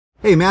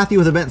Hey, Matthew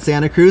with Event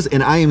Santa Cruz,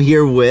 and I am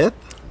here with...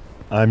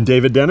 I'm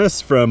David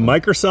Dennis from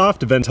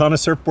Microsoft, Ventana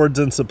Surfboards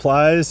and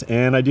Supplies,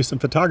 and I do some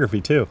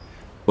photography too.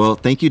 Well,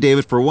 thank you,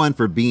 David,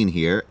 for being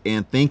here,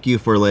 and thank you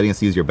for letting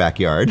us use your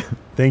backyard.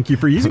 Thank you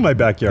for using my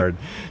backyard.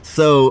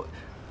 So,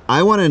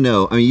 I want to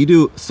know, I mean, you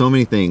do so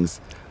many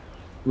things.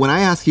 When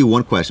I ask you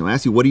one question, when I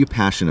ask you what are you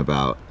passionate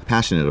about,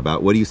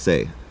 what do you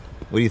say?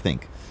 What do you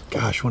think?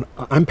 Gosh,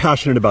 I'm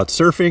passionate about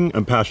surfing,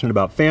 I'm passionate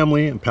about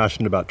family, I'm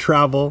passionate about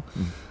travel.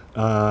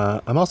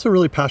 I'm also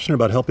really passionate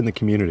about helping the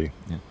community.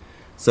 Yeah.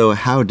 So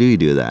how do you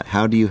do that?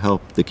 How do you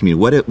help the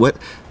community? What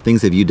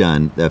things have you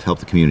done that have helped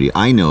the community?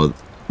 I know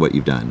what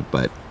you've done,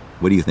 but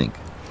what do you think?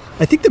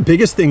 I think the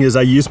biggest thing is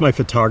I use my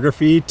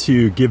photography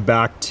to give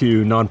back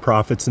to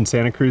nonprofits in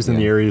Santa Cruz in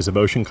the areas of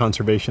ocean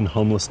conservation,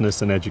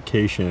 homelessness, and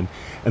education.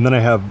 And then I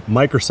have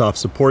Microsoft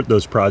support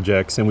those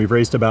projects, and we've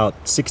raised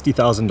about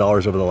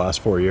 $60,000 over the last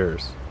 4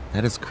 years.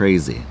 That is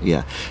crazy.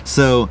 Yeah.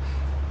 So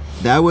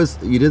that was,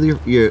 you did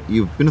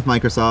you've been with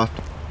Microsoft,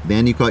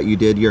 then you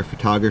did your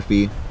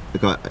photography,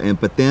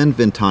 but then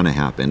Ventana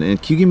happened. And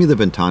can you give me the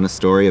Ventana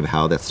story of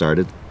how that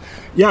started?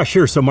 Yeah,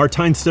 sure. So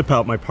Martijn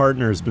Stiphout, my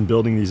partner, has been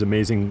building these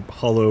amazing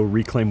hollow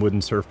reclaimed wooden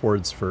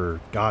surfboards for,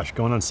 gosh,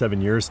 going on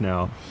 7 years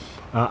now.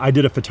 I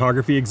did a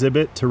photography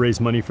exhibit to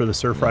raise money for the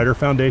Surfrider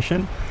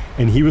Foundation,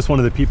 and he was one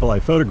of the people I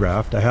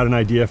photographed. I had an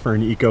idea for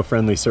an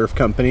eco-friendly surf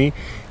company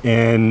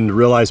and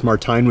realized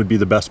Martijn would be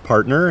the best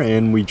partner,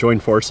 and we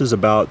joined forces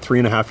about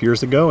 3.5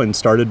 years ago and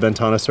started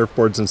Ventana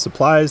Surfboards and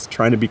Supplies,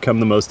 trying to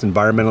become the most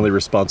environmentally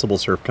responsible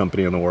surf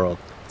company in the world.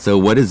 So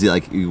what is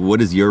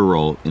your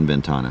role in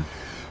Ventana?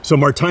 So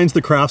Martijn's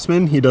the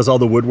craftsman, he does all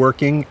the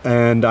woodworking,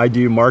 and I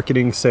do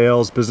marketing,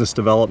 sales, business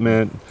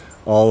development,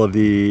 all of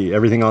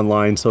everything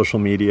online, social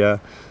media,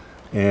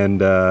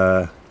 and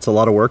it's a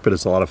lot of work, but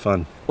it's a lot of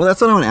fun. Well,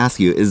 that's what I want to ask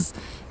you is,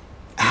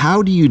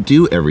 how do you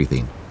do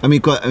everything? I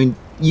mean,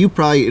 you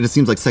probably, it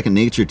seems like second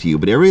nature to you,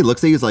 but everybody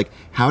looks at you is like,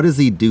 how does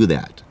he do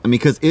that? I mean,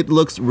 because it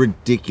looks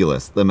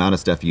ridiculous, the amount of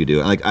stuff you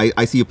do. Like,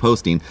 I see you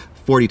posting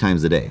 40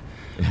 times a day.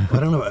 I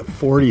don't know about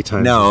 40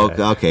 times no, a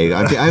day. Okay.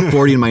 I have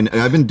 40 in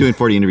I've been doing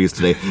 40 interviews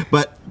today,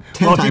 but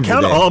 10 well, times a day. if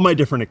you count all my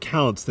different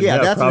accounts, then yeah,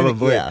 that's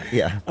probably.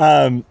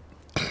 Yeah.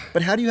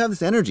 But how do you have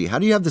this energy? How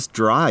do you have this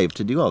drive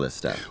to do all this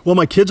stuff? Well,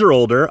 my kids are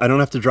older. I don't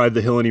have to drive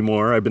the hill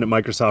anymore. I've been at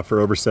Microsoft for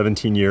over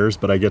 17 years,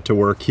 but I get to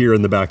work here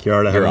in the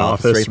backyard. I have an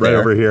office right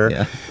over here.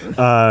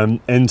 Yeah.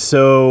 And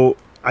so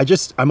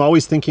I'm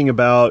always thinking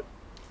about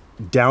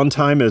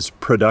downtime as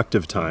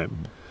productive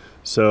time.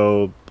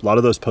 So a lot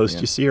of those posts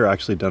you see are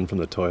actually done from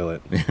the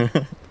toilet.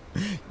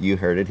 You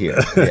heard it here.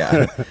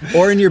 Yeah.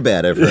 Or in your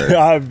bed, I've heard.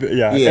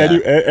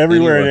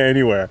 Everywhere and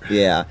anywhere.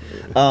 Yeah.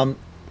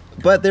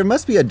 But there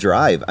must be a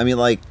drive. I mean,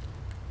 like,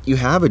 you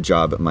have a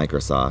job at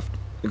Microsoft.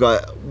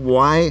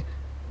 Why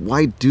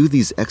do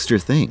these extra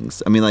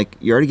things? I mean, like,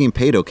 you're already getting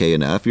paid okay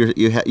enough.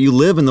 You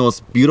live in the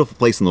most beautiful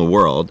place in the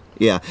world.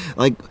 Yeah.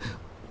 Like,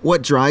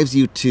 what drives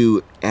you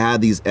to add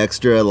these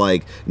extra,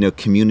 like,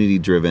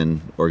 community-driven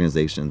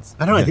organizations?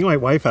 I don't know. I think my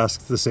wife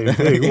asks the same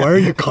thing. Why are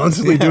you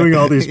constantly doing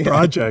all these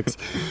projects?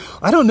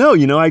 I don't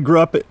know. I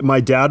grew up, my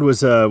dad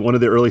was one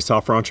of the early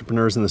software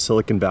entrepreneurs in the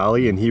Silicon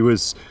Valley, and he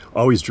was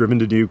always driven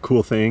to do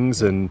cool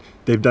things. And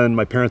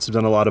my parents have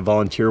done a lot of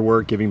volunteer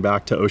work, giving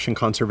back to ocean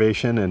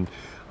conservation. And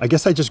I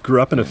guess I just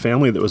grew up in a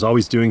family that was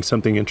always doing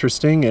something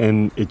interesting,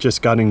 and it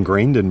just got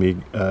ingrained in me,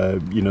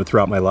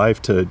 throughout my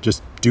life to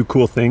just do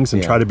cool things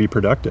and try to be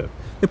productive.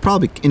 It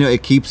probably,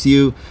 it keeps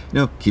you,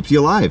 keeps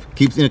you alive,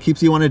 keeps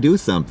you want to do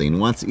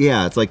something.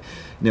 It's like,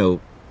 I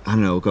don't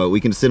know, we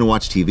can sit and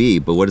watch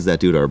TV, but what does that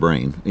do to our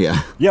brain?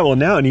 Yeah. Yeah, well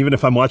now, and even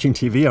if I'm watching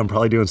TV, I'm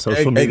probably doing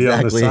social media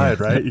on the side,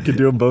 right? You can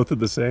do them both at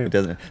the same. It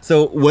doesn't.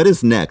 So what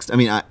is next? I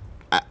mean,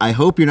 I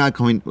hope you're not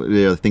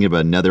thinking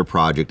about another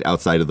project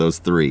outside of those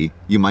three.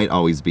 You might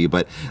always be,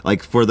 but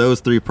like for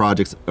those three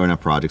projects, or not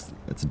projects,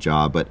 it's a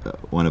job, but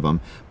one of them.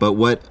 But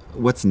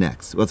what's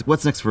next?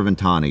 What's next for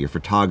Ventana, your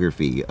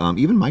photography,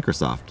 even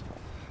Microsoft?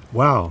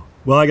 Wow.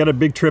 Well, I got a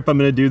big trip I'm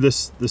going to do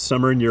this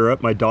summer in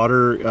Europe. My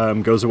daughter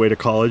goes away to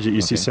college at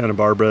UC Santa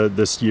Barbara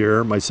this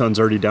year. My son's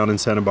already down in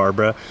Santa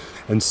Barbara.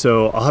 And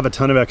so I'll have a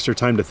ton of extra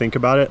time to think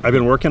about it. I've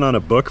been working on a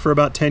book for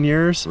about 10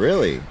 years.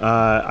 Really?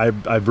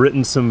 I've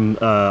written some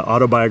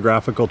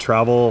autobiographical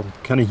travel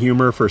kind of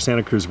humor for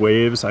Santa Cruz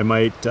Waves. I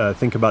might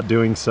think about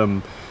doing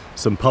some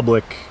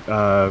public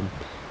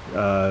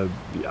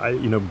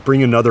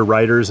bring in other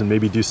writers and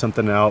maybe do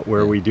something out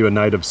where we do a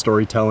night of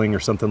storytelling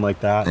or something like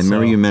that. I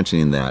remember you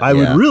mentioning that. I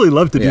would really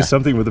love to do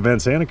something with the Van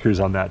Santa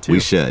Cruz on that too. We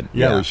should.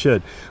 Yeah, we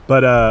should.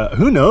 But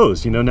who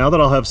knows? Now that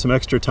I'll have some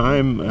extra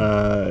time,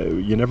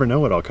 you never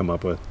know what I'll come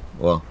up with.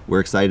 Well,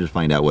 we're excited to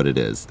find out what it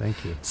is.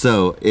 Thank you.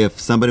 So if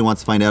somebody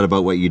wants to find out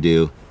about what you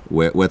do,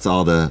 what's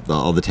all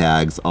the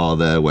tags, all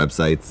the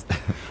websites?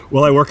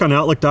 Well, I work on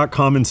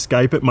Outlook.com and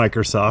Skype at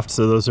Microsoft,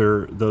 so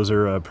those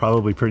are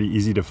probably pretty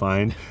easy to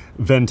find.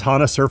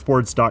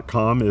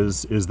 VentanaSurfboards.com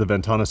is the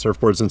Ventana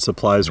Surfboards and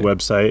Supplies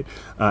website,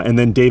 and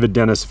then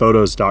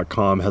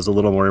DavidDennisPhotos.com has a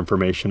little more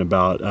information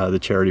about the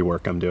charity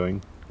work I'm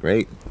doing.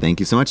 Great. Thank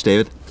you so much,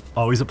 David.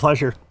 Always a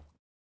pleasure.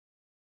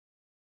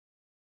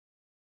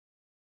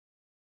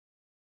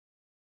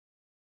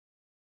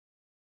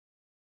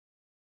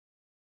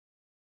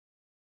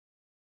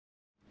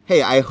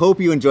 hey, I hope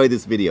you enjoyed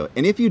this video.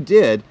 And if you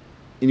did,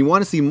 and you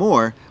want to see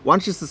more, why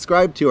don't you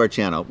subscribe to our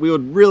channel? We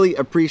would really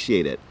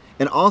appreciate it.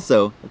 And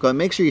also,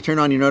 make sure you turn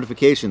on your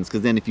notifications,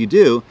 because then if you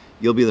do,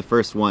 you'll be the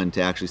first one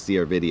to actually see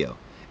our video.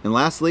 And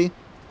lastly,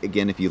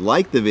 again, if you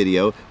like the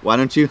video, why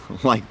don't you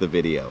like the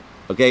video?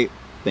 Okay,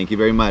 thank you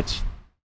very much.